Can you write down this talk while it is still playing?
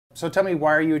So tell me,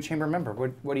 why are you a chamber member?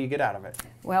 What do you get out of it?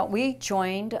 Well, we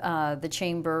joined the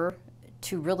chamber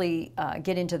to really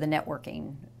get into the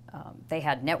networking. They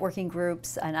had networking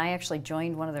groups, and I actually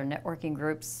joined one of their networking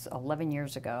groups 11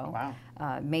 years ago.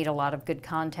 Wow. Made a lot of good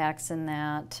contacts in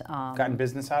that. Gotten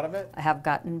business out of it? I have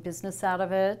gotten business out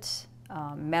of it.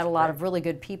 Met a lot of really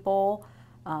good people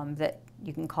that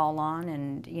you can call on,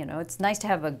 and it's nice to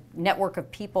have a network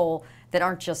of people that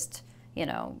aren't just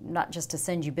not just to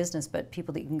send you business, but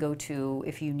people that you can go to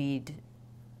if you need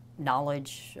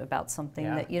knowledge about something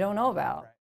that you don't know about.